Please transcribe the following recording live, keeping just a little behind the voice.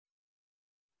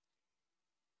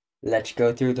Let's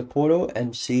go through the portal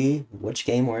and see which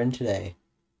game we're in today.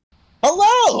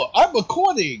 Hello! I'm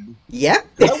recording! Yep.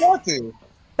 I want to.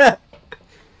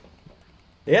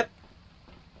 Yep.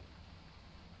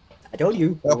 I told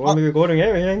you, we're going to be recording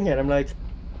everything, and I'm like,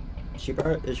 she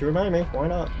reminded me, why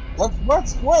not?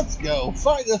 Let's go.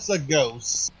 Find us a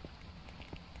ghost.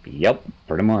 Yep,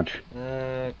 pretty much.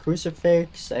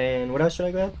 Crucifix, and what else should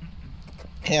I grab?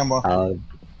 Hammer.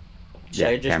 Should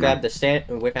I just grab the stand,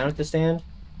 whip out the stand?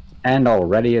 And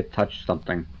already it touched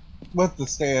something. With the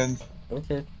stand.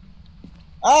 Okay.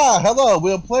 Ah, hello.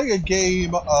 We're playing a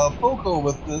game of poker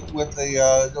with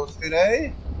the ghost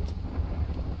today.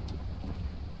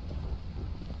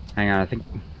 Hang on, I think...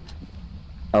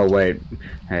 Oh, wait.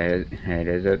 Hey,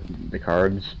 is it the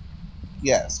cards?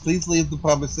 Yes, please leave the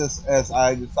premises as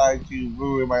I decide to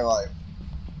ruin my life.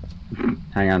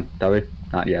 Hang on, Dubby?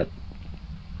 Not yet.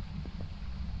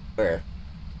 Where?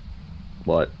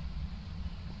 What?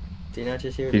 Did you not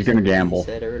just hear He's gonna gamble. You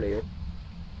said earlier.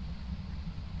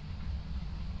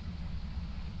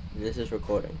 This is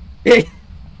recording.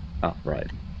 Oh,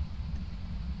 right.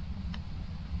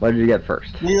 What did you get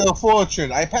first? Wheel of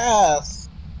Fortune. I pass.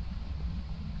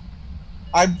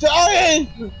 I'm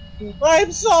dying!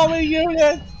 I'm sorry,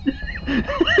 Unit!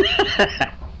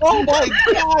 Oh my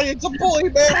god, it's a bully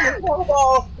man!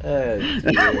 Oh,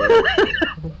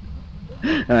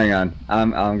 Hang on,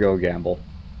 I'm gonna gamble.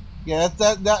 yeah,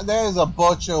 that is a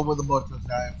butcher with a butcher's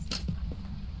knife.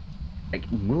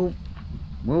 Like, move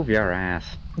your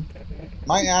ass.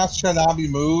 My ass should not be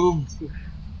moved.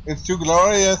 It's too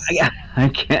glorious. I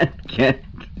can't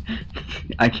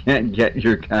get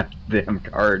your goddamn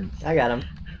cards. I got him.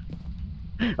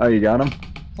 Oh, you got him?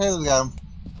 Hey, we got him.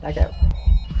 I got him.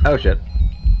 Oh shit.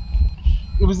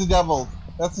 It was the devil.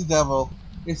 That's the devil.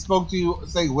 It spoke to you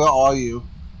saying, "Where are you?"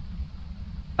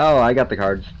 Oh, I got the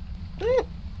cards.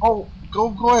 Oh,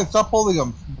 go ahead. Stop holding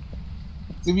them.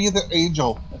 See me the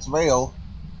angel. It's real.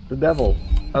 The devil.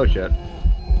 Oh shit.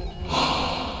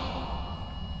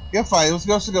 You're fine. It was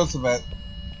Ghost to Ghost event.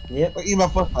 Yep. But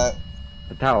EMF with that.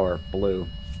 The tower. Blue.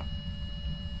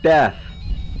 Death.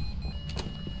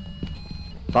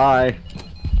 Bye.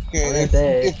 Okay,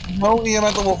 it's no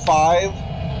EMF level 5.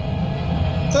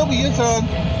 Toby, your turn.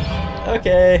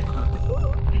 Okay.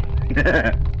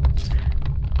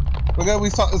 We're gonna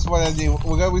restart this one anyway.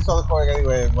 We're gonna restart the recording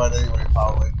anyway and run anyway,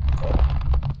 probably.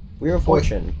 Wheel of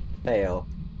Fortune. Fail.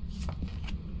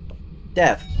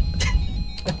 Death.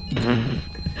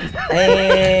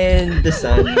 And the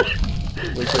sun,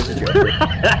 which was a joke.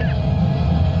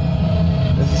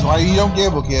 This is why you don't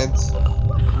gamble, kids.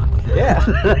 Yeah,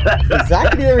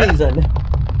 exactly the reason.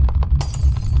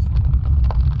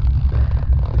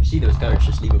 If you see those cards,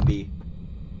 just leave them be.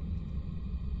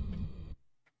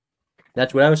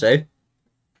 That's what I would say.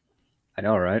 I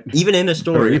know, right? Even in the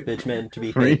store, if it's meant to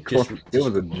be fake, It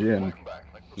was a gin.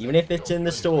 Even if it's in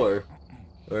the store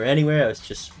or anywhere else,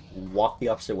 just walk the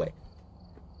opposite way.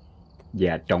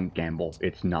 Yeah, don't gamble.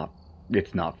 It's not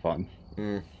fun.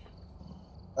 Mm.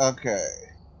 Okay.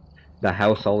 The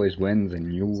house always wins,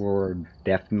 and you are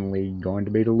definitely going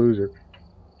to be the loser.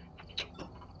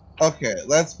 Okay,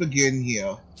 let's begin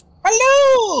here.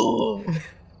 Hello!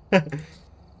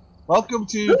 Welcome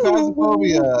to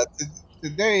Phasmophobia.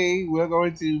 Today, we're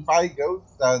going to find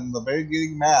ghosts on the very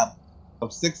beginning map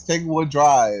of 6 Tanglewood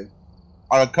Drive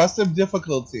on a custom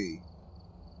difficulty.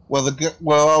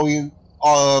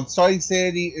 Starting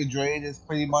sanity and drain is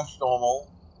pretty much normal.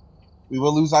 We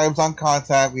will lose items on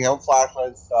contact. We have flashlight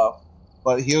and stuff.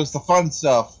 But here's the fun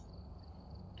stuff.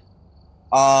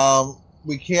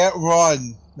 We can't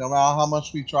run no matter how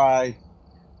much we try.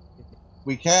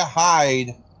 We can't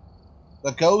hide.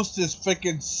 The ghost is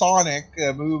freaking Sonic,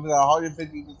 moving at 150%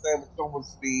 of its normal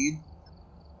speed.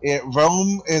 It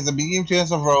has a medium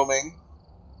chance of roaming.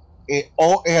 It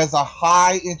has a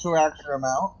high interaction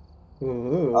amount.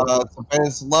 So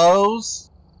its lows.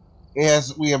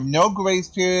 We have no grace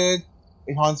period.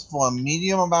 It hunts for a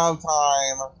medium amount of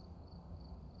time.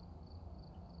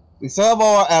 We still have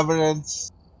all our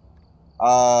evidence.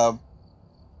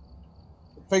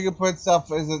 Fingerprint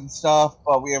stuff isn't stuff,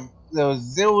 but there's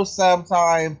 0 setup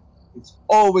time. It's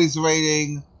always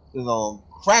raining. There's a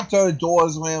crap ton of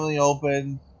doors randomly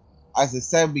open. As I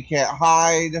said, we can't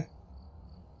hide.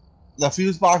 The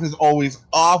fuse box is always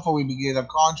off when we begin a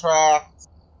contract.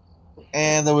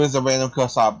 And there is a random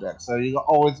cursed object. So you're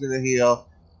always going to hear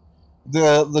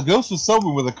the ghost was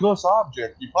summoned with a cursed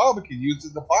object. You probably can use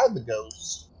it to find the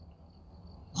ghost.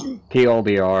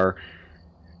 TLDR.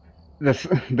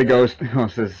 The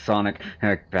ghost is Sonic,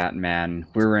 Batman.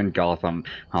 We're in Gotham,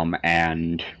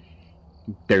 and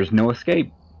there's no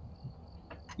escape.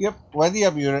 Yep, ready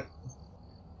up, Unit.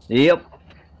 Yep.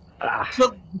 Ah,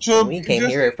 We came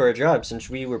here for a job since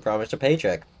we were promised a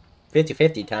paycheck.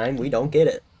 50-50 time, we don't get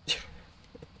it.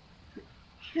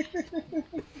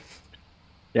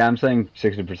 yeah, I'm saying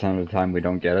 60% of the time we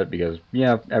don't get it because,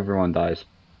 yeah, everyone dies.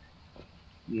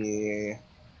 Yeah.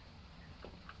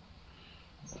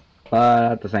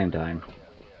 But at the same time.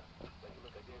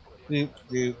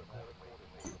 Doop.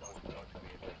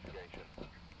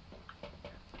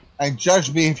 And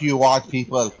judge me if you want,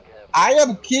 people. I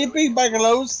am keeping my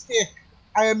glow stick.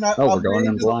 I am not Oh, we're going upgrading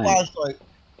in to the blind. flashlight.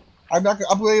 I'm not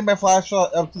upgrading my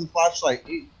flashlight up to the flashlight.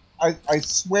 I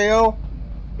swear,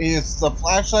 the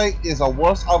flashlight is a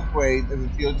worse upgrade than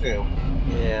the Tier 2.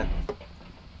 Yeah.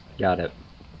 Got it.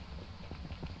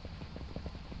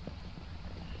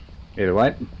 Either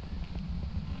way.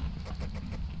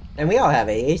 And we all have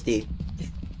ADHD.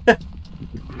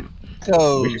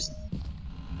 Goes.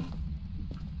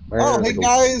 Where Oh, hey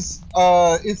guys!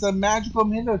 It's a magical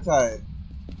mirror time.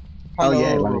 Oh, Hello.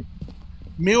 yeah, let me...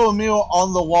 Mirror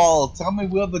on the wall. Tell me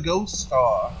where the ghosts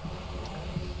are.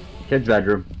 Kid's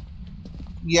bedroom.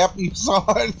 Yep, you saw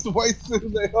it right through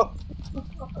there. Oh,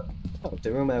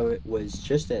 the room I was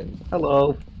just in.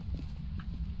 Hello.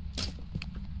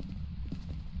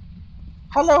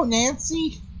 Hello,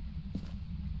 Nancy.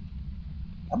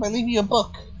 I'm gonna leave you a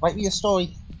book. Write me a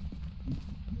story.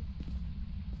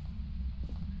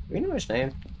 We know his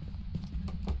name.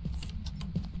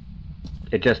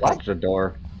 It just What? touched the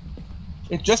door.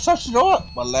 It just touched the door.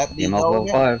 Well, let me Email go level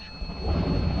again.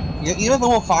 5. You're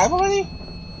level 5 already?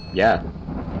 Yeah.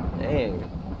 Dang.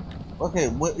 Okay,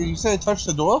 what, you said it touched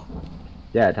the door?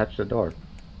 Yeah, it touched the door.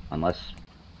 Unless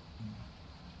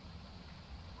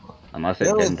it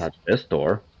There didn't is- touch this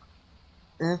door.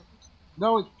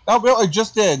 No, it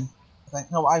just did.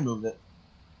 No, I moved it.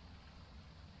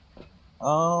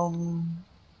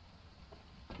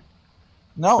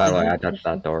 No. By it the way, I didn't. touched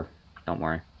that door. Don't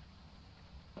worry.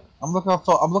 I'm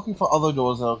looking for other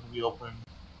doors that can be open.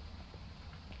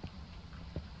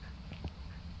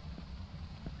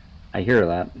 I hear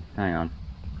that. Hang on.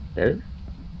 Did it?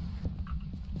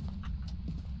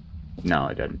 No,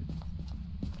 it didn't.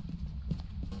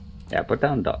 Yeah, put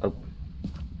down the... Oh,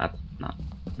 that's not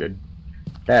good.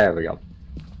 There we go.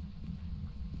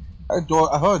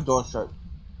 I heard a door shut.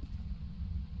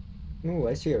 Ooh,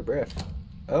 I see your breath.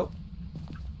 Oh.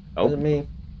 Oh. Wasn't me.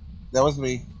 That was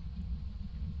me.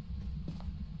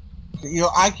 You know,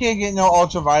 I can't get no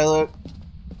ultraviolet.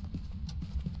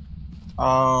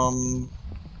 I'm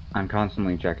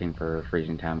constantly checking for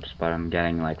freezing temps, but I'm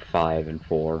getting like 5 and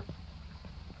 4.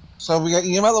 So we got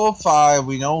EM at level 5.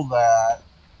 We know that.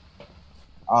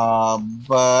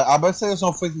 But I bet say there's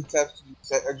no freezing temps.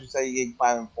 As you say, you get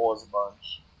 5 and 4 is a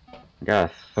bunch. I got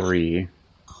a 3.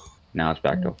 Now it's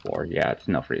back to a 4. Yeah, it's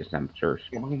no freezing temperatures.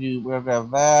 Okay, we're gonna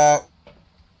have that.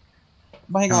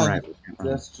 I'm hang on Alright.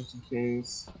 this just in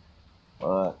case.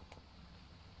 But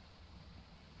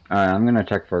Alright, I'm gonna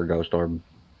check for a ghost orb.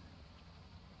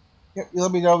 yeah, you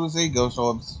let me know if there's any ghost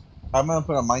orbs. I'm gonna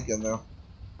put a mic in there.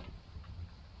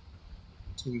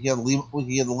 So we can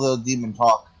hear the little demon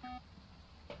talk.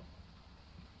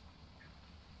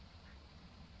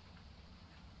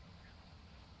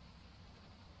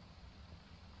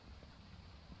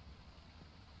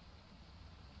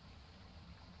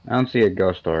 I don't see a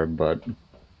ghost orb, but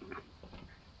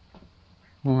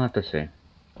we'll have to see.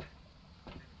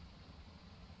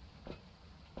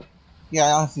 Yeah,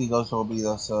 I don't see ghost orb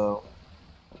either, so.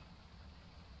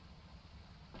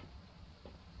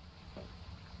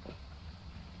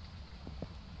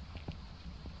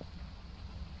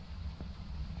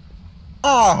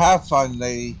 Ah, have fun,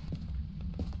 lady.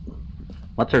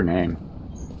 What's her name?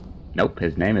 Nope,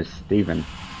 his name is Steven.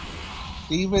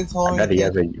 Steven's I home. bet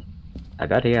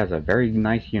he has a very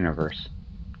nice universe.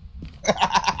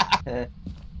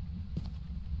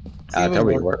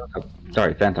 Toby,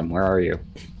 sorry, Phantom, where are you?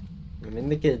 I'm in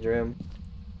the kids' room.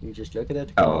 You just look at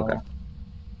it. Oh, okay.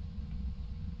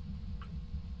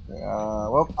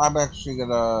 Well, I'm actually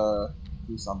gonna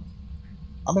do something.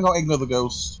 I'm gonna go ignore the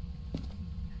ghost.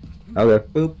 Okay.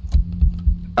 Boop.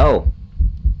 Oh.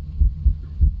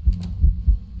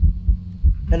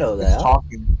 Hello It's there.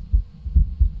 talking.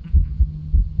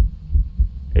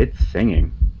 It's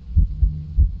singing.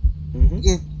 Mm-hmm.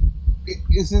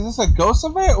 Is this a ghost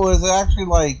of it, or is it actually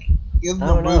like in I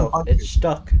the don't room? know. It's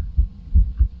stuck.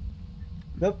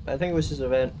 Nope, I think it was his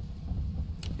event.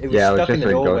 It was Yeah, it was stuck in just the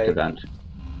a ghost doorway. event.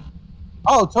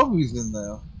 Oh, Toby's in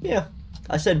there. Yeah.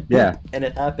 I said boop, Yeah. and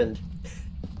it happened.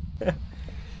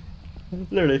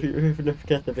 Literally, if you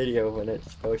look at the video when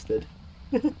it's posted.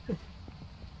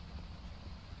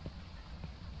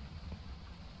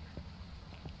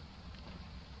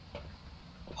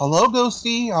 Hello,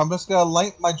 Ghosty. I'm just gonna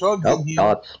light my drugs Oh, in here.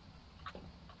 dots.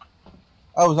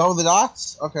 Oh, is that with the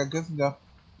dots? Okay, good to know.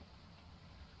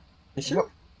 You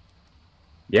sure?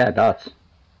 Yeah, dots.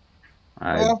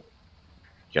 I Well,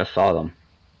 just saw them.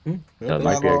 So it Okay.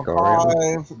 might be a level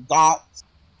Goryo. 5 dots.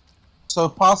 So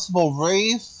possible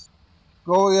Wraith,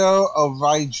 Goryo, or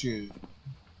Raiju.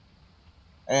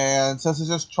 And since I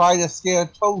just tried to scare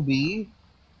Toby,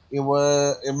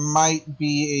 it might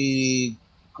be a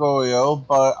Goryo,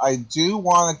 but I do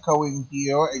want to go in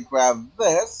here and grab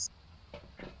this.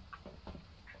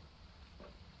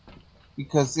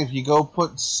 Because if you go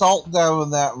put salt down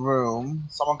in that room,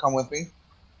 someone come with me.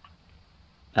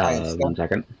 1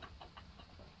 second.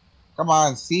 Come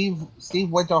on, Steve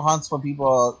Winter hunts when people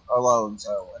are alone,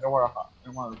 so I don't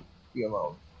want to be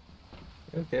alone.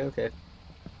 Okay.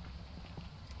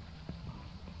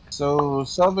 So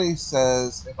somebody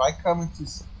says if I come into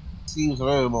Steve's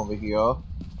room over here,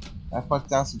 I put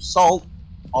down some salt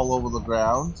all over the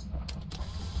ground.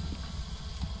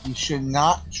 You should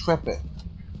not trip it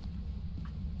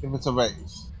if it's a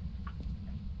race.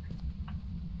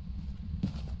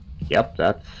 Yep,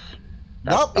 that's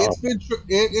Nope, all.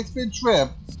 it's been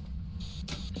tripped.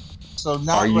 So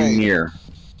not Are you race. near?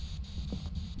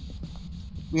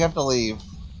 We have to leave.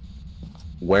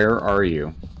 Where are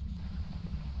you?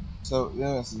 So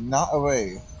it's not a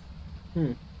race.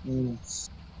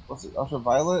 What's it?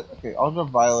 Ultraviolet? Okay,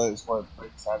 ultraviolet is what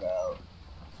breaks that out.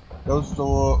 Ghost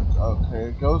door.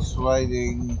 Okay, ghost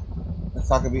writing. It's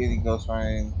not gonna be any ghost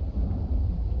writing.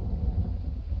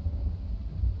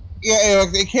 Yeah,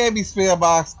 Eric, it can't be Spirit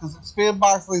Box because Spirit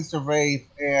Box leads to Wraith,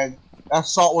 and that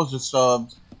salt was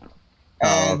disturbed.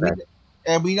 Oh, And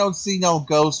okay. we don't see no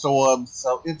ghost orbs,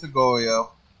 so it's a Goryo.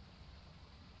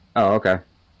 Oh, okay.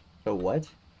 So what?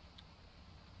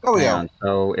 Goryo. Hang on.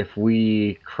 So if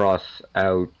we cross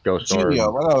out Ghost Orb, Geo,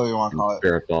 whatever you want to and call it.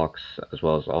 Spirit Box, as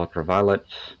well as Ultraviolet,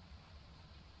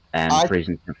 and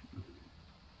Freezing.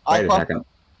 Wait a second.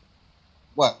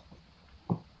 What?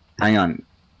 Hang on.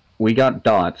 We got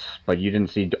dots, but you didn't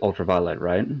see Ultraviolet,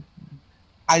 right?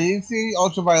 I didn't see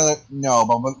ultraviolet, no,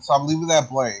 but so I'm leaving that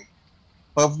blank.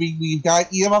 But we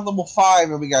got EMF level 5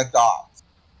 and we got dots.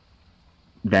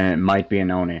 Then it might be an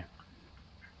Oni.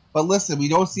 But listen, we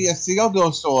don't see a single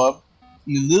ghost orb.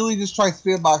 You literally just tried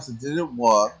Spirit Box, it didn't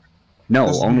work. No,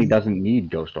 Oni doesn't need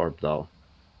Ghost Orb, though.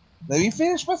 Let me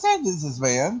finish my sentences,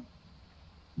 man.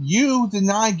 You did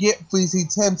not get freezing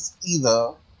temps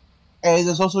either, and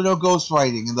there's also no ghost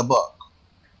writing in the book.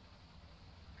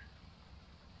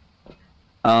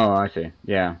 Oh, I see.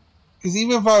 Yeah. Because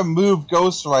even if I remove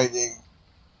ghost writing,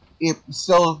 it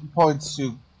still points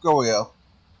to Goryo.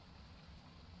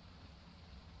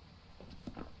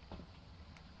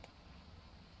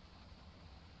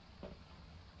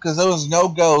 Because there was no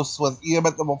ghosts with EM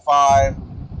at level 5,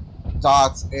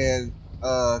 dots, and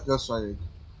ghost writing.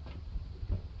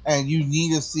 And you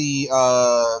need to see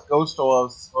ghost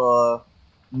orbs for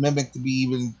Mimic to be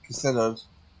even considered.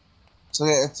 So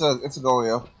yeah, it's a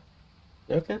Goryo.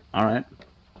 Okay. Alright.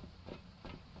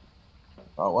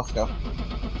 Oh, let's go.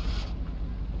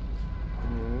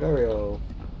 Goryo.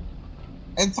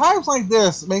 And times like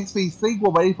this makes me think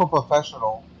we're ready for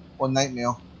professional or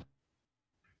nightmare.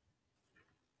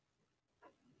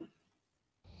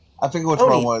 I think which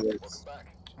one it is.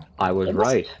 I was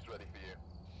right.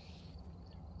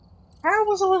 How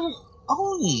was it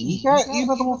Oni? We got EM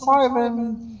level 5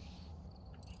 and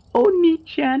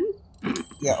Oni-chan?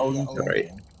 yeah, Oni. Sorry.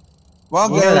 Well,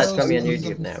 You know guys, that's coming on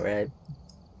YouTube now, right?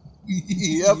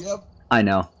 Yep. I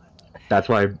know. That's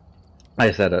why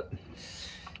I said it.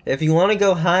 If you want to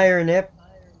go higher, Nip.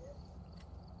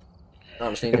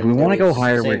 Honestly, If we want to go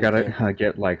higher, we gotta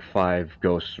get like 5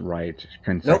 ghosts right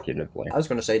consecutively. I was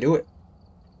gonna say do it.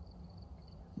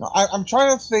 No, I'm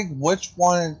trying to think which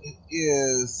one it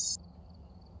is.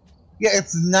 Yeah,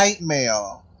 it's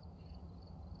Nightmare.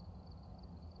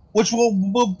 Which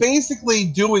we're basically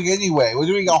doing anyway. We're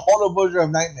doing a horror version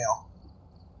of Nightmare.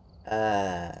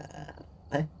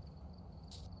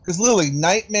 Because literally,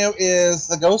 Nightmare is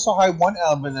the ghosts will hide one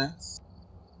evidence.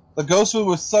 The ghost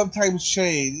will sometimes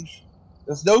change.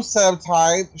 There's no setup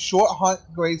time, short hunt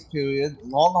grace period,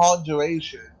 long hunt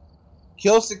duration.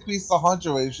 Kills decrease the hunt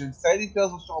duration. Sanity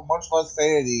kills will show much less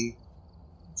sanity.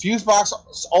 Fuse box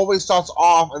always starts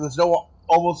off, and there's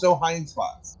almost no hiding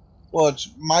spots. Which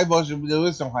my version there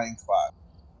is no hiding spot.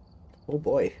 Oh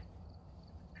boy.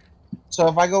 So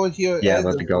if I go in here, Yeah,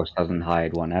 but the ghost doesn't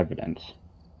hide one evidence.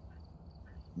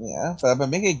 Yeah, but I'm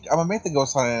gonna make the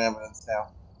ghost hunt an evidence now.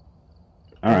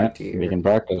 All right, we can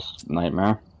practice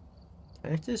Nightmare.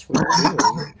 Practice what you're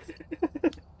doing.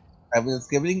 Evidence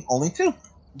giving only 2.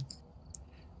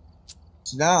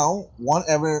 So now, one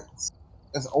evidence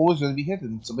is always going to be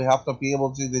hidden, so we have to be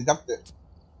able to deduct it.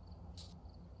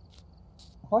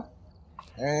 Okay.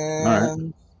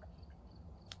 And...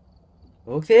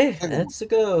 Okay, let's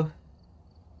go.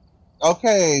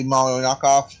 Okay, Mario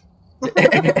knockoff.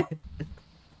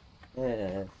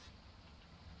 Yeah.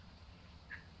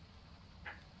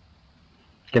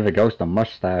 Give the ghost a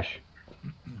mustache.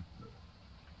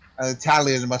 An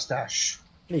Italian mustache.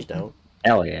 Please don't.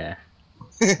 Hell yeah.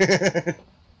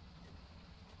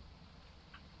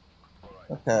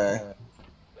 Okay.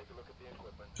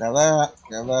 Now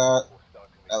that.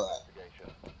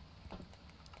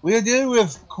 We are dealing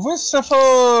with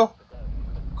Christopher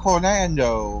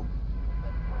Cornando.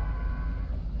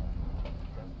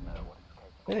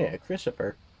 Yeah,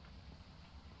 Christopher.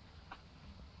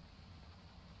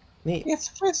 Neat. It's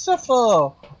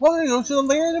Christopher. We're going to go to the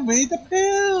land of Winnie the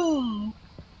Pooh.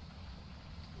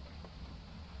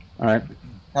 Alright.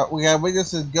 We got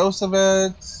witnesses ghost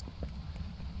events.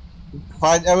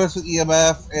 Find evidence with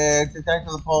EMF and detect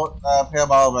the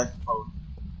paranormal microphone.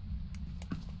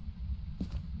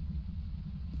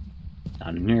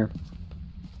 Not in here.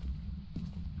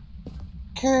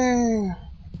 Okay.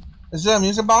 Is there a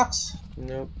music box?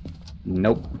 Nope.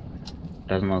 Nope.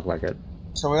 Doesn't look like it.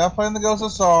 So we're not playing the ghost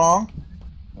of song.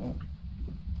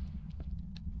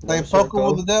 Play poker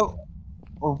with the devil.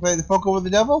 We'll play the poker with the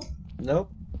devil.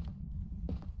 Nope.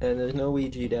 And there's no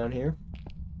Ouija down here.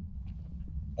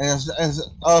 And so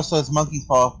it's monkey's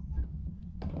paw.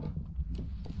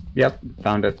 Yep,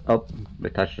 found it. Oh, they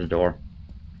touched the door.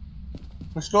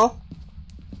 Which door?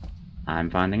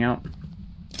 I'm finding out.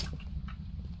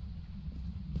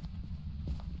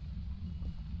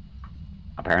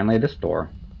 Apparently this door.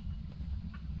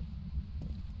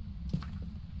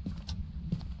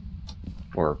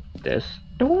 Or this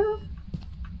door?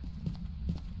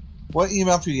 What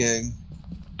email are you getting?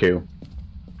 2.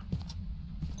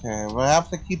 Okay, we'll have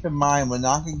to keep in mind we're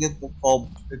not gonna get the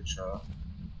full picture.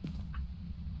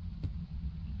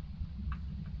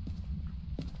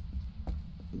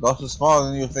 The ghost is smaller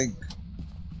than you think.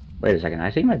 Wait a second, I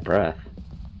see my breath.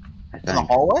 I In the think.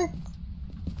 hallway?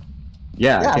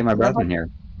 Yeah, Yeah, I see my breath remember? in here.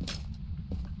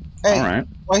 Hey, Alright.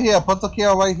 right here, put the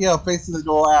camera right here facing the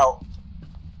door out.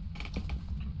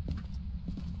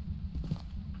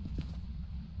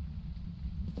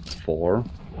 Four.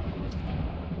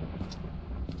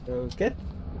 Okay.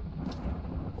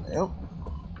 Yep.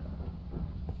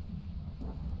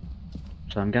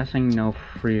 So I'm guessing no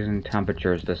freezing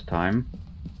temperatures this time.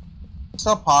 It's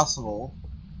not possible.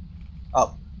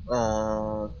 Oh,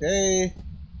 okay.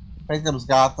 Victim's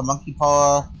got the monkey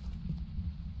paw.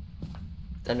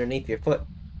 It's underneath your foot.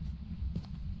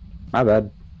 My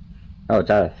bad. Oh, it's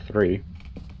at a 3.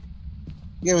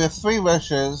 Yeah, we have 3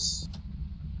 wishes.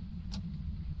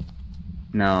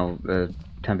 No, the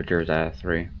temperature is at a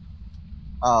 3.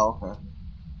 Oh, okay.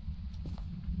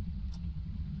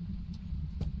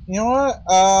 You know what?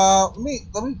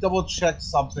 Let me double check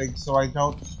something so I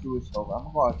don't screw this over. I'm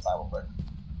gonna go outside real quick.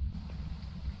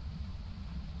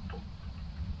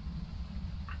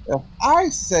 If I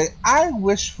say I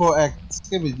wish for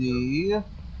activity,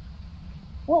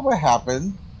 what would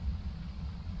happen?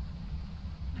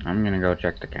 I'm gonna go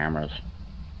check the cameras.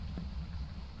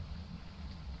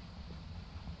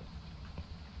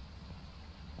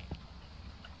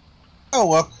 Oh,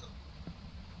 look.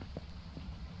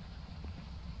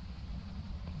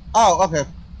 Oh, okay.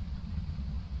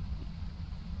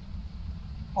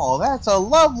 Oh, that's a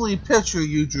lovely picture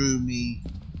you drew me,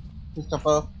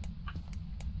 Christopher.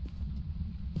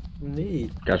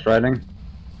 Neat. Ghost writing?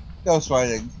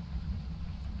 Ghostwriting.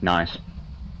 Nice.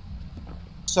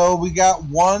 So we got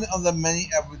one of the many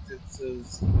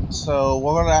evidences. So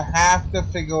we're gonna have to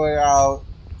figure it out.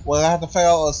 We're gonna have to figure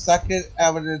out a second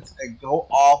evidence and go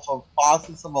off of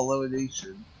process of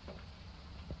elimination.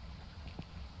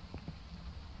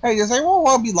 Hey, does anyone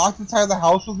want to be locked inside the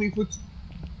house with me for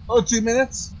 2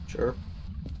 minutes? Sure.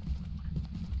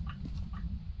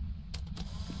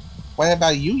 What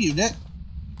about you, Unit?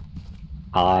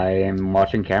 I am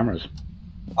watching cameras.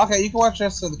 Okay, you can watch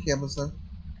us on the cameras then.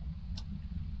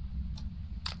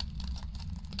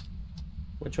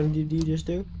 Which one did you just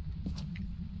do?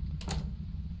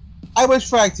 I wish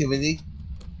for activity.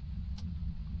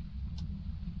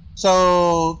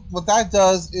 So what that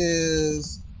does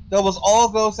is doubles all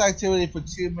ghost activity for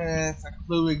 2 minutes,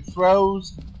 including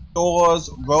throws, doors,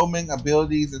 roaming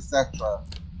abilities, etc.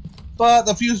 But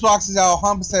the fuse box is now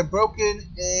 100% broken,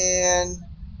 and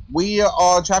we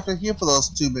are trapped in here for those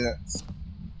 2 minutes.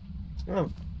 Oh.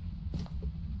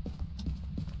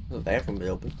 The bathroom is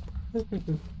open.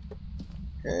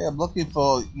 Okay, I'm looking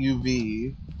for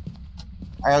UV.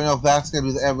 I don't know if that's gonna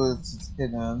be the evidence it's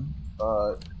hidden,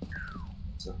 but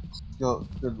still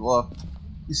good luck.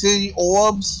 You see any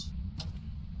orbs?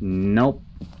 Nope.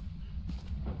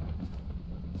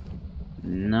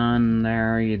 None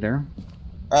there either.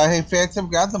 Hey Phantom,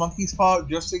 grab the monkey's paw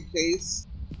just in case.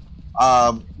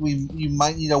 You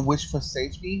might need a wish for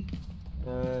safety,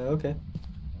 Okay.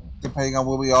 depending on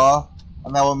where we are,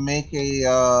 and that will make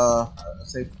a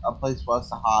place for us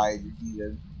to hide if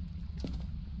needed.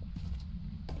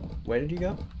 Where did you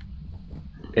go?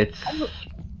 It's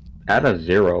at a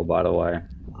 0, by the way.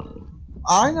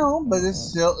 I know, but it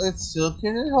still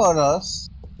can hurt us.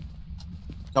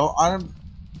 Don't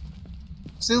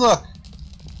see. Look,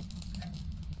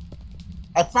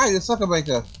 I find the sucker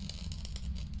breaker.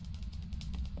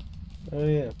 Oh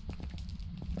yeah.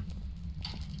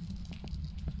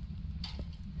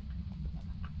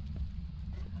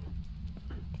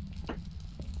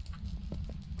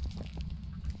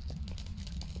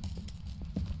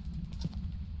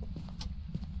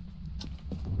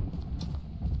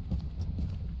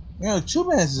 You know, 2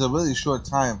 minutes is a really short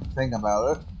time to think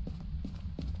about it.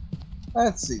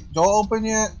 Let's see. Door open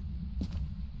yet?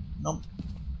 Nope.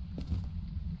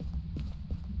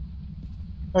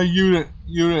 A unit.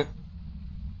 Do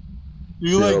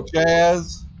you like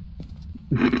jazz?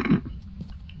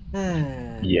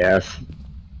 Yes.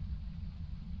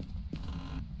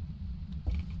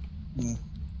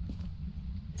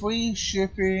 Free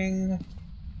shipping.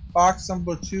 Box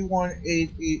number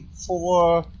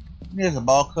 21884. Here's a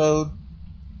barcode.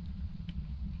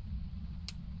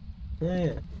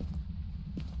 Yeah.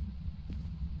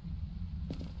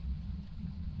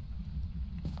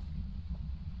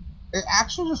 It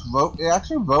actually wrote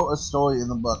a story in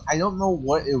the book. I don't know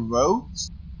what it wrote. It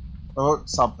wrote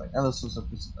something. And this was a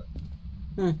piece of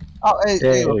it. Oh,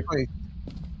 hey, we're free.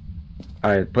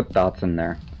 I put dots in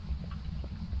there.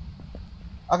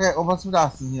 Okay, we'll put some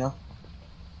dots in here.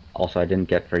 Also, I didn't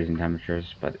get freezing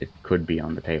temperatures, but it could be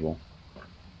on the table.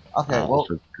 Okay, well.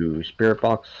 Also, do spirit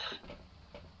box.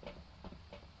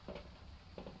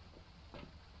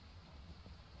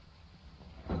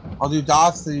 I'll do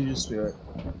dots, then you do spirit.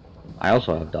 I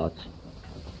also have dots.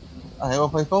 Okay, we'll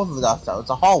place both of the dots down. It's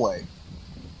a hallway.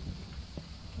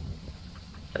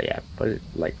 So yeah, put it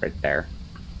like right there.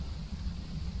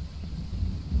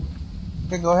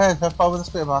 Okay, go ahead. Have fun with the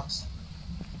spirit box.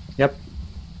 Yep.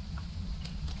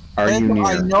 Are you near?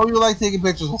 I know you like taking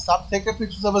pictures. Well, stop taking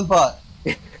pictures of his butt.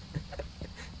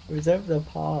 Reserve the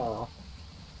paw.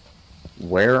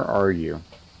 Where are you?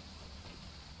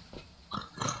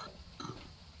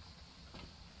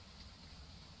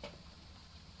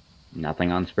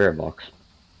 Nothing on spirit box.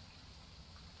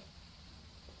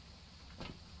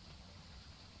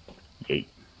 Yeet.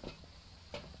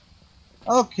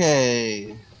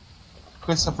 Okay.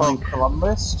 Christopher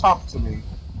Columbus, talk to me.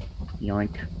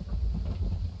 Yoink.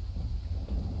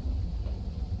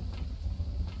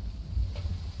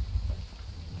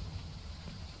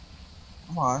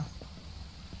 Come on.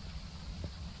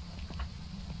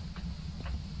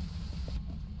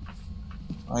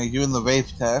 Are you doing the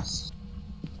Wraith test?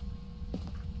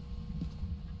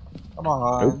 Come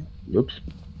on. Oops.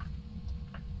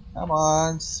 Come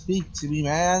on, speak to me,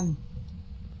 man.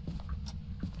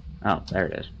 Oh, there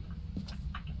it is.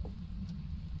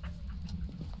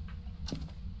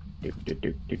 What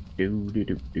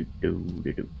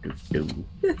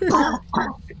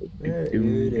are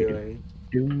you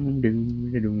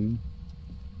doing?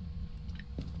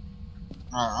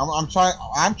 I'm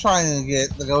trying to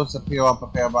get the ghost to appear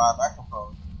unprepared by a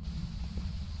microphone.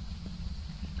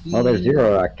 Well, there's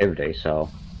 0 activity, so.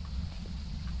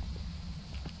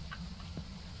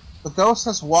 The ghost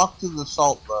has walked through the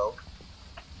salt, though.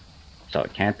 So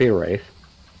it can't be a wraith.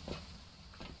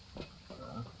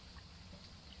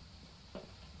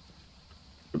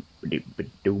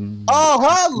 Oh,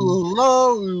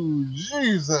 hello,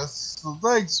 Jesus!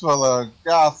 Thanks for the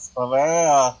gasp of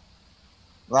air.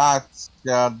 That's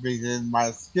got me in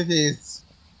my skitties.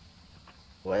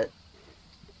 What?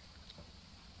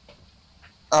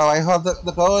 Oh, I heard that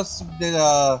the ghost did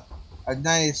a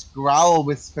nice growl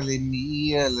whisper in my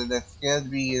ear, and that scared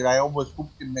me, and I almost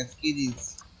pooped in my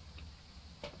skitties.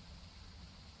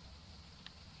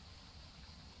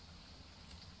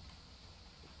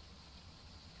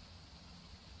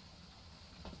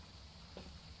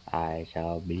 I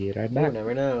shall be right You'll back.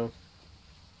 never know.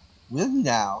 Will we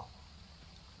now?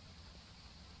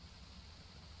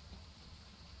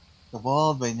 The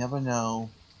world may never know.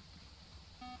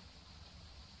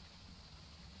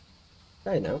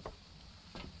 I know.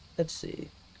 Let's see.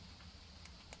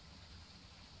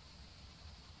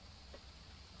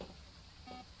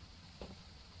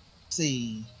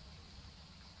 See.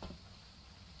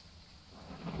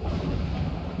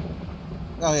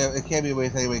 Oh yeah, it can't be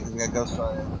waste anyway because we got Ghost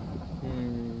Rider.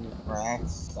 Hmm.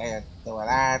 Rats, and doing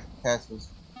that test was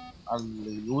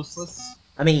utterly useless.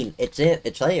 I mean, it's there,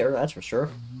 that's for sure.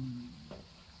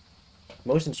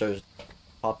 Motion starts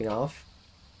popping off.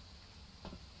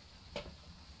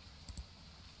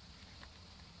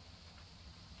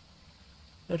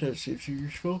 That doesn't seem too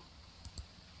useful.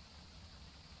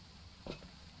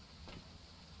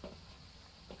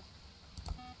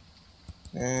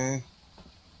 Okay.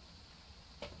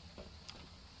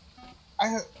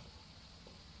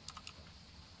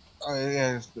 Oh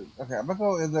yeah, it's good. Okay, I'm gonna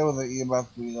go in there with the EMF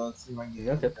wheel and see if I can get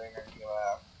Okay. anything I can get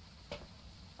out.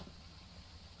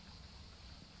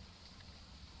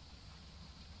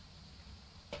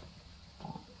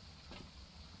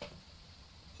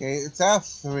 Okay, it's at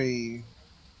 3.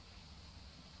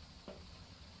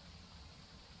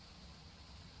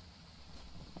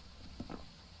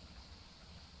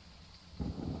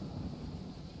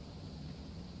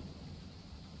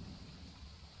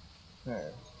 Okay.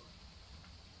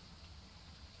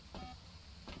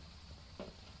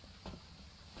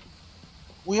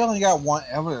 We only got one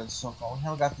evidence so far. We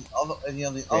haven't got the other any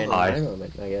of the Random other. eye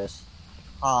moment, I guess.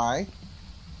 Hi.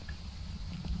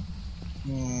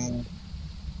 Hmm.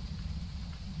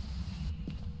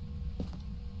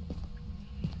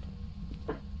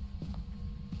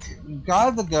 We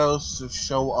got the ghost to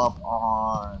show up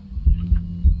on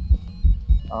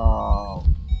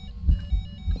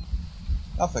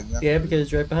nothing. Yeah, because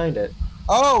it's right behind it.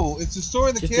 Oh, it's the story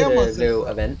of the Just did camera a system. little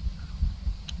event.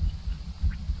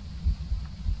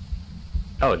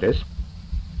 Oh, it is?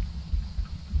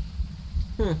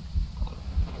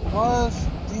 Was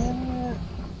damn it.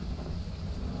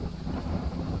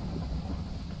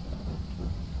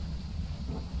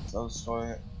 So the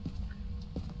story.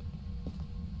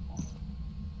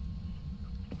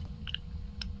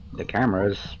 The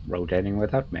camera is rotating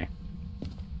without me.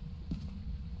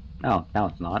 Oh, now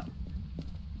it's not.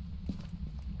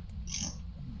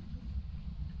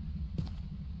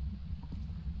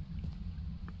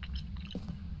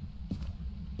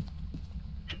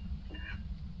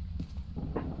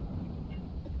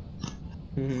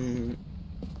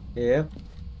 Yep.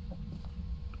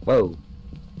 Whoa.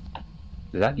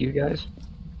 Is that you guys?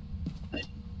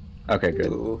 Okay, good.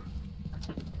 Ooh.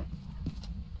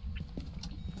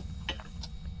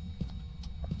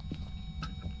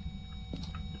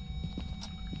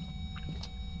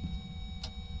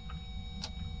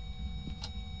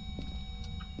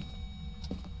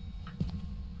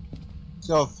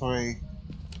 Still 3.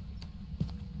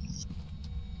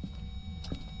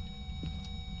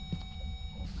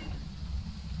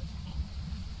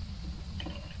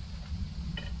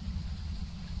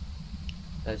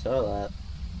 I saw that.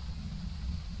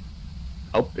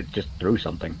 Oh, it just threw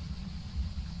something.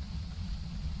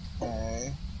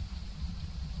 Okay.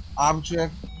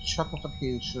 Object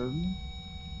chuckification.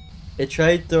 It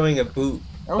tried throwing a boot,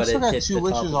 I but also it got hit 2 the top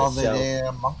wishes of on the itself.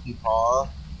 damn monkey paw.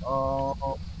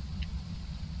 Oh.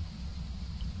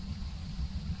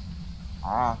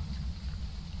 Ah.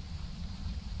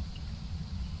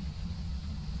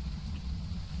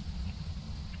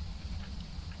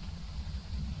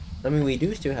 I mean, we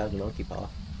do still have the monkey paw.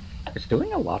 It's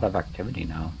doing a lot of activity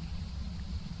now.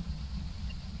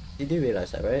 You do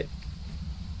realize that, right?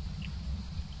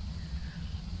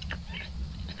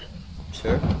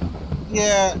 Sure.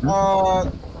 Yeah,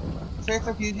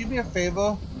 Phantom, can you do me a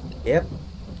favor? Yep.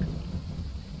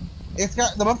 It's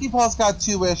got the monkey paw's got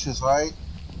 2 wishes, right?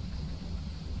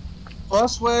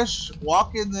 First wish,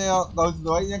 walk in there, goes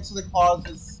right next to the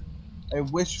closet,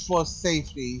 and wish for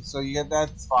safety, so you get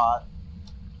that spot.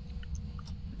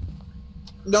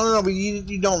 No, but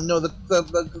you don't know the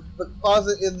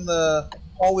closet in the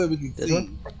hallway we can This see.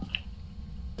 one?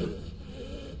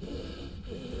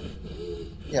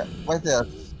 Yeah, right there.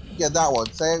 Yeah, that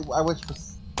one. Say I wish for.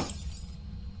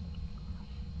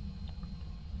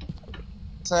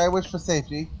 Say I wish for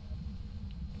safety.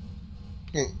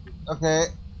 Okay.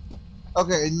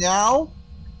 And now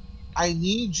I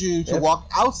need you to walk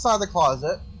outside the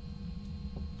closet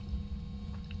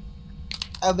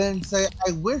and then say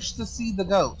I wish to see the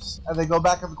ghost, and then go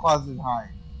back in the closet and hide.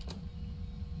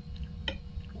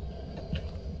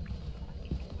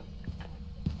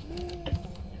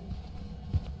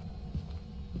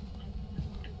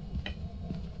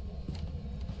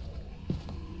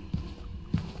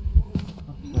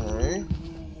 Okay.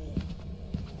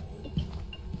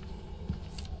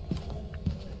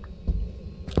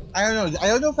 I don't know. I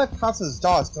don't know if that counts as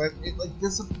dots, because it like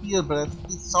disappeared, but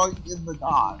we saw it in the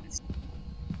dots.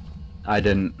 I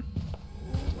didn't.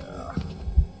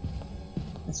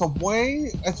 It's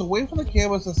away from the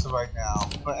camera system right now,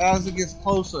 but as it gets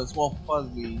closer, it's more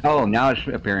fuzzy. Oh, now it's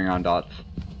appearing on dots.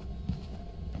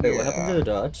 Wait, what happened to the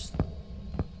dots?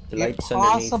 The It lights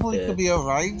possibly underneath could be a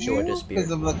Raiju show a disappear.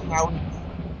 because of the cloud.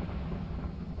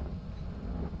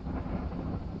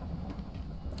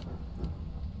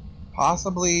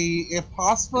 It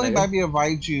possibly might be a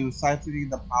Raiju siphoning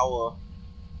the power.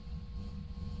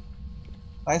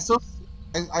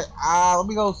 Let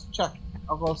me go check.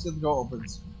 I'll go see if the door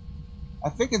opens. I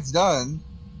think it's done.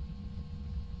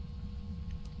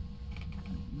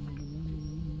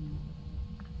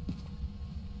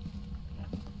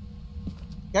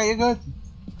 Yeah, you're good.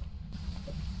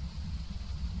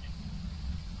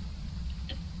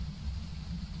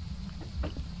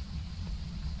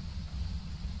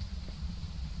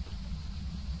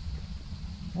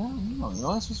 Well, no, you're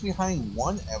only supposed to be hiding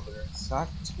one evidence, not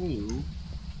two.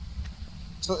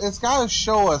 So it's got to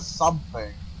show us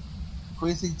something.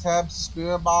 Freezing tabs,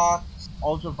 spirit box,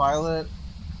 ultraviolet.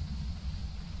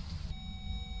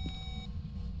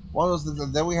 One of those things,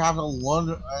 and then we have to learn,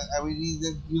 and we need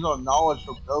to use our knowledge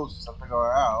of ghosts to figure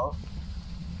it out.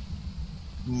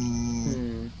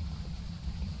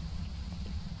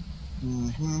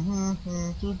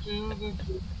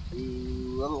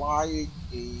 A lying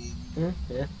king. Yeah.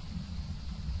 That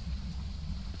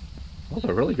was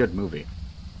a really good movie.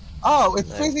 Oh,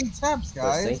 it's freezing temps, guys.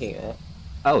 I was thinking that.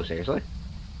 Oh, seriously?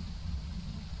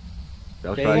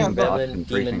 Ghost Riding Boss and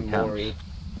Freezing Temps.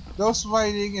 Ghost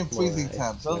Riding and Freezing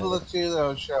Temps. Those are the two that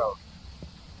are shown.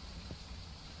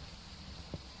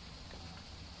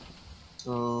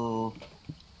 So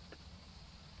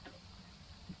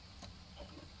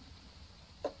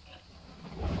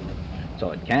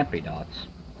it can't be dots.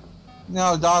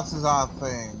 No, dots is not a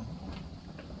thing.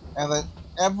 And that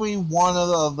every one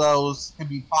of those can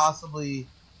be possibly,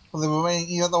 for the remaining,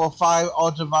 either there were 5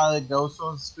 ultraviolet ghosts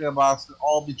or the spirit box, can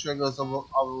all be triggers of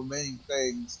remaining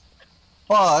things.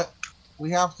 But we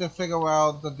have to figure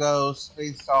out the ghosts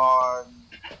based on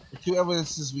the 2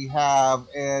 evidences we have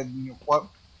and what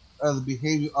the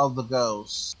behavior of the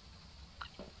ghosts.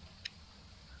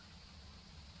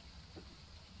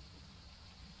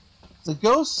 The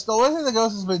only thing the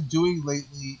ghost has been doing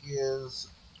lately is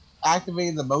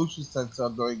activating the motion sensor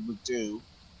during the 2.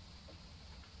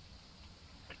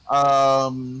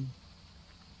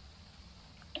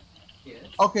 Yes.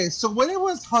 Okay, so when it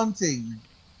was hunting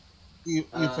you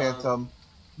Phantom,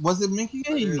 was it making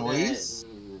any noise?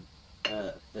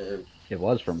 It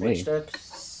was for me.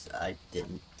 Footsteps? I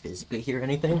didn't physically hear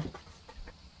anything.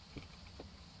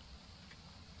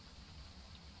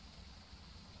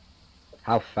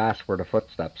 How fast were the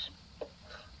footsteps?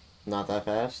 Not that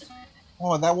fast.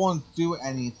 Oh, that won't do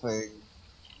anything.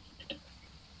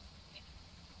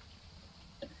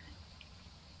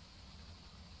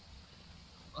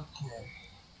 Okay.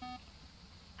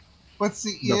 But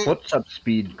see, the footstep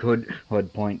speed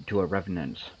would point to a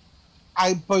revenant.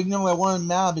 But no, I want it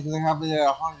now because I have it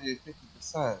at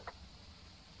 150%.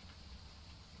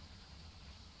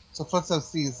 So footstep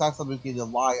speed is not something we can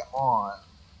rely on.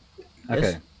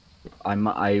 Okay,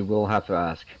 I will have to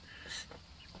ask.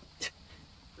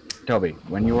 Toby,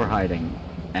 when you were hiding,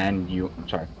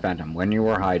 Phantom, when you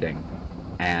were hiding,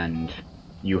 and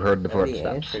you heard the footsteps.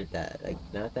 I answered that, like,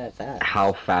 not that fast.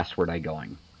 How fast were they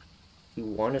going? You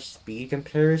want a speed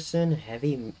comparison?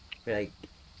 Heavy, like,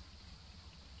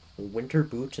 winter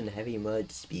boots and heavy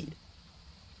mud speed.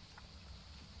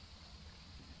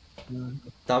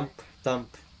 Thump,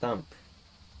 thump, thump.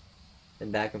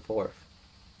 And back and forth.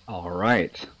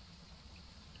 Alright.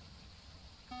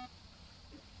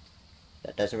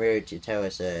 That doesn't really tell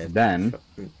us then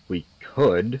we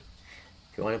could.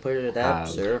 If you want to put it at that,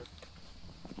 sir.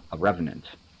 A revenant.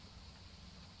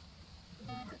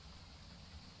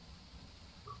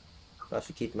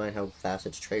 Also keep in mind how fast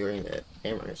it's triggering the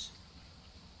cameras.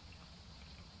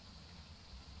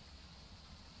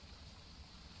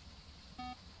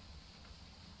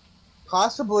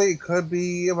 Possibly it could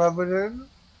be a revenant.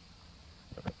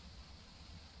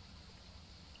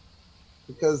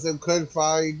 Because it could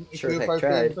find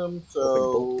Phantom, so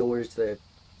open both doors to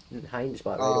the hiding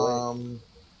spot right away.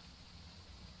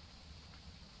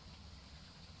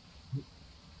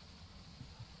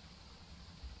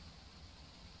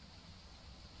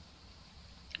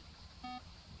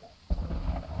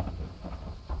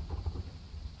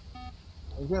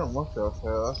 I'm gonna look up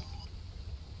here.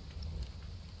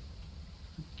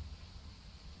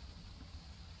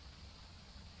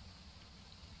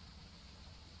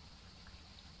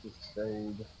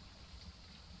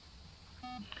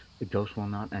 The ghost will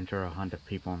not enter a hunt of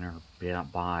people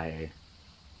nearby,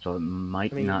 so it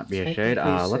might not be a shade.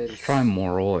 Let's try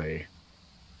Moroi.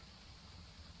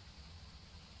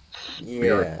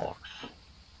 Spirit Yeah. box.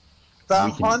 That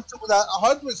We can-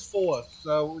 hunt was forced,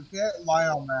 so we can't lie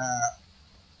on that.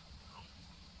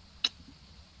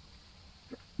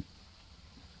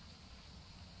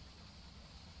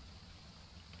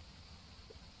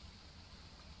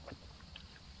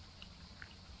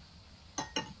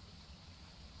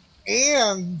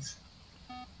 And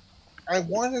I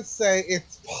want to say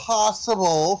it's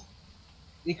possible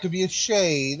it could be a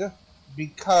shade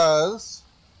because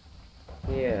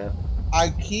Yeah. I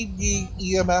keep getting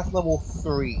EMF level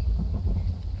 3.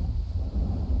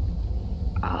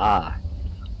 Ah.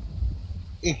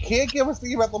 It can't give us the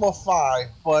EMF level 5,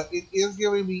 but it is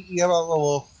giving me EMF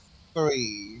level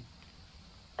 3.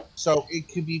 So it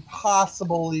could be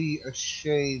possibly a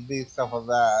shade based off of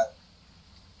that.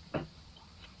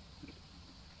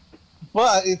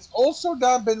 But it's also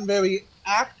not been very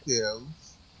active.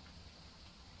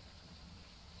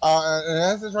 And it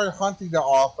hasn't started hunting that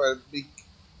often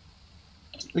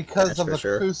because That's of for the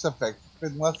sure. crucifix. It's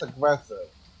been less aggressive.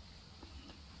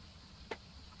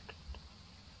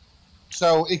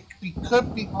 So it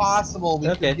could be possible we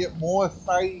Okay. could get more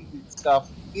sightings and stuff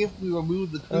if we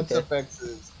remove the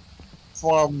crucifixes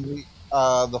from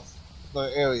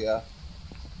the area.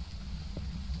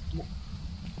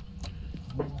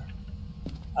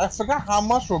 I forgot how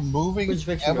much removing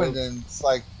Crucifixion evidence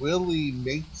like really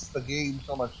makes the game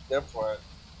so much different.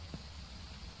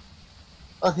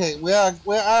 Okay, we're at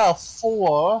a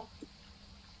 4.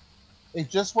 It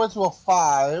just went to a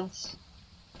 5.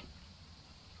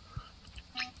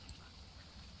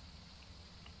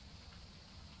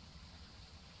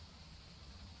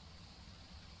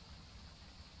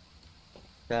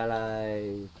 Shall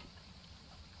I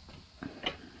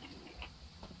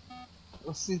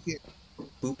Let's see if it,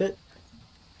 boop it?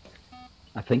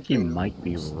 I think you might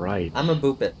be right. I'm gonna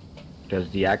boop it. Because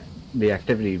the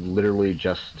activity literally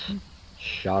just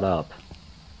shot up.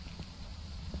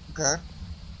 okay.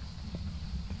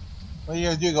 What are you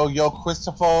gonna do? Go yo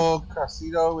Christopher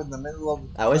Casino in the middle of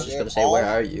I was just gonna say, where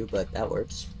hall? are you? But that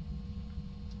works.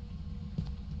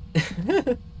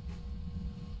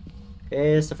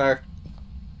 Christopher.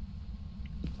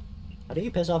 How do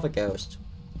you piss off a ghost?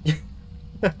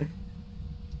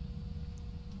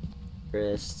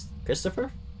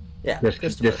 Christopher? Yeah,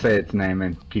 Christopher. Just say its name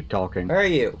and keep talking. Where are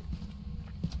you?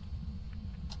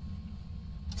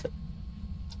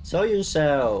 Show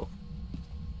yourself.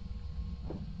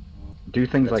 Do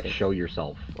things That's like it. show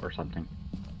yourself or something.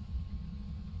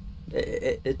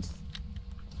 It's.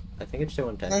 I think it's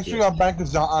showing text. Make sure your bank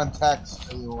is not on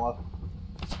text anymore.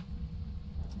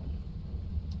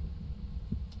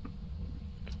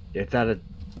 It's at a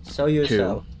Show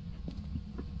yourself.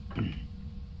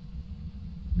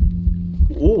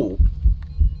 Ooh.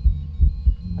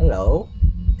 Hello.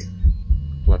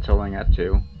 plateauing at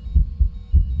 2.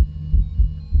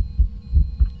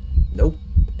 Nope.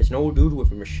 It's an old dude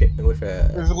with a machine with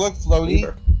a. Does it look floaty?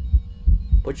 Lever.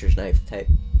 Butcher's knife type.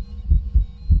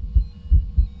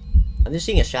 I'm just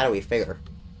seeing a shadowy figure.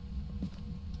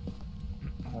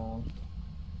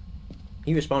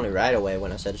 He responded right away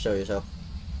when I said show yourself.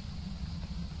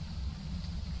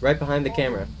 Right behind the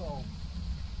camera.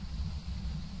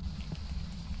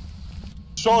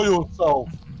 Show yourself.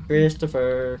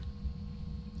 Christopher.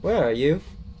 Where are you?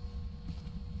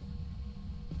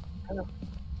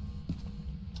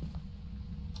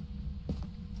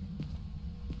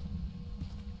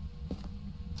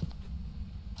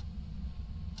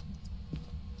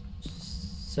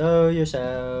 Show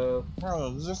yourself.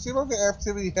 No, does it seem like the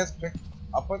activity has picked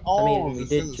up at all? I or mean, we is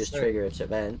did it just the trigger its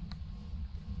event.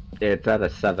 It's at a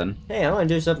 7. Hey, I want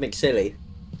to do something silly.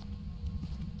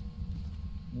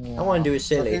 same? I want to do it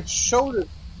silly. It showed it.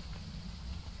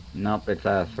 Nope, it's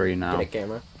at a 3 now. Get a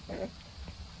camera.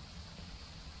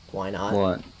 Why not?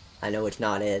 What? I know it's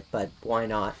not it, but why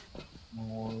not?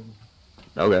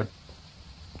 Okay.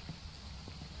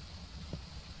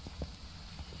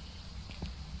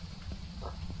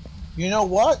 You know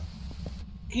what?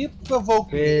 Keep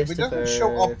provoking it. If it doesn't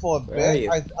show up for a Christopher, where are bit,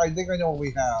 you? I think I know what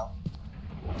we have.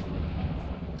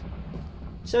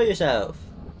 Show yourself.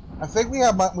 I think we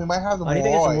might have the Why do you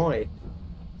think it's a Moy. Moy?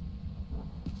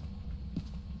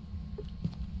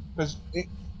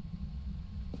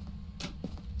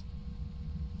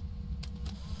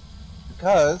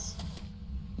 Because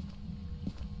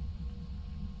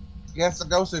yes, the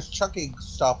ghost is chucking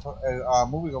stuff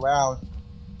and moving around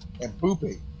and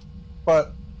pooping.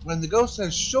 But when the ghost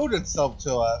has showed itself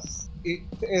to us,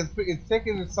 it's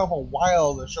taken itself a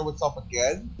while to show itself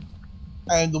again.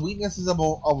 And the weaknesses of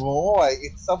Moy,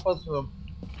 it suffers from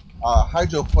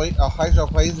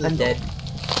hydroplasia. I'm dead.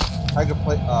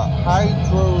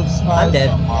 Hydrospasm. I'm dead.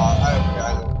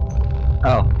 I don't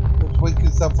Oh. was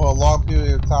waking up for a long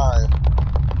period of time.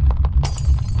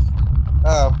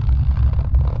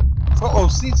 Oh,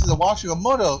 seats is watching a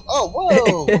moto. Oh,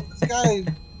 whoa! This guy.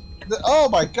 Oh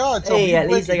my God! So Hey, he's at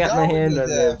least I breaking got my down hand with on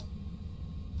you the. there.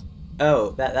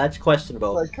 Oh, that's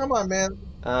questionable. Like, come on, man.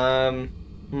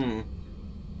 Hmm.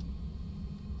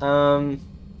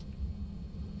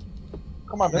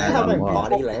 Come on, Look man. at how my Wow.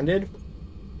 body landed.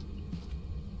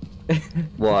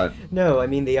 What? No, I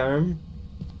mean the arm.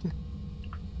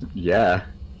 Yeah.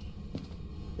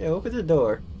 Yeah, open the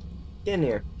door. Get in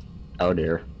here. Oh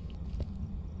dear.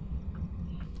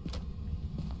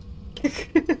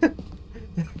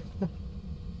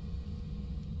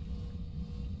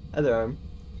 Other arm.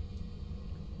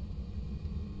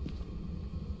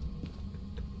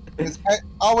 His head,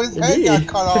 oh, his head got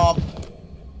cut off.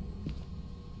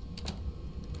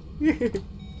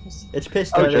 It's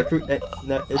pissed Oh, that shit.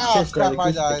 no, it's Oh, pissed that crap, the I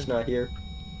crucifix died. not here.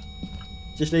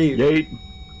 Just leave. Yeet.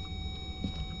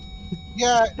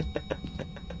 Yeah.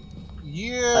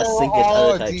 You I think it's are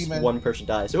other a types. demon. One person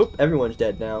dies. Oop, everyone's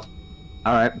dead now.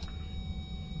 Alright.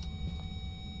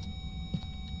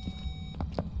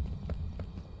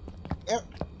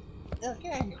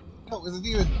 Okay. Oh, it's a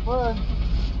demon. Run.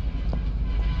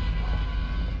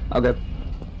 Okay.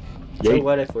 So Yeet.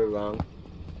 what if we're wrong?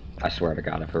 I swear to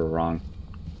God, if we were wrong.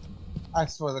 I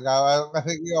swear to God, I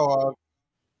think we are.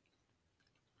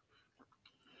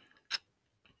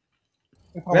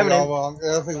 We're probably Revenant. all wrong.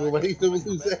 I don't think we're ready to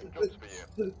lose it.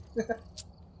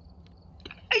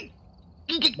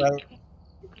 But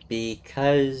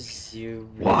Because you.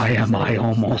 Why am I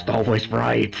almost always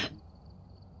right?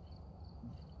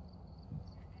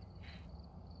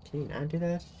 Can you not do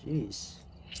that? Jeez.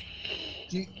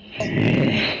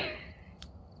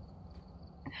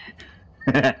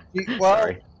 Well,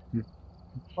 Sorry.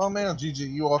 well, man, GG,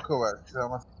 you are correct.